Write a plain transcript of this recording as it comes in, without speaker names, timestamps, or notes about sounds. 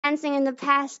dancing in the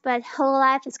past, but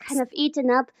Hololive has kind of eaten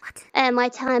up my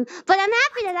time. But I'm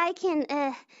happy that I can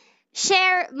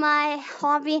share my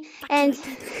hobby. And are you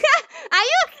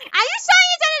showing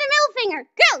each other the middle finger,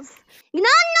 girls?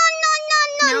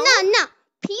 No.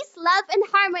 Peace, love, and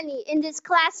harmony in this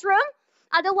classroom.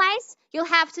 Otherwise, you'll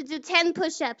have to do 10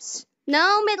 push-ups.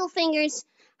 No middle fingers.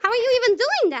 How are you even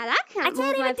doing that? I can't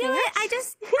move my fingers. I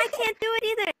can't do it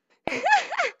either.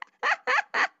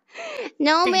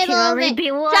 No There middle can only finger.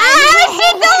 be one. How is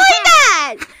she doing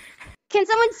that? Can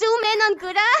someone zoom in on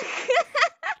Gura?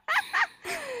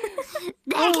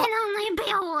 There can only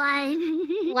be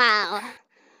one.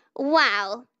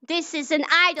 Wow. This is an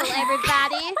idol,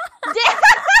 everybody.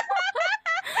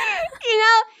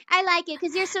 I like it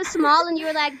because you're so small and you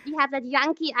have that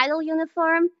Yankee idol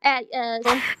uniform.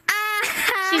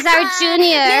 She's our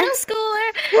junior. Middle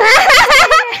schooler.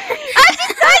 Oh,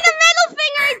 she's doing the middle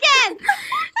finger again.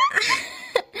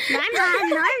 No, I'm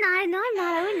not.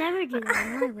 I would never do that.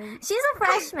 No, I wouldn't. She's a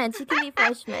freshman. She can be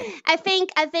freshman. I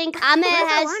think Ame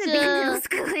has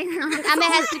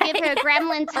to give her a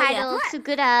gremlin title to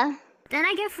Gura. Then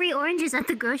I get free oranges at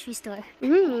the grocery store.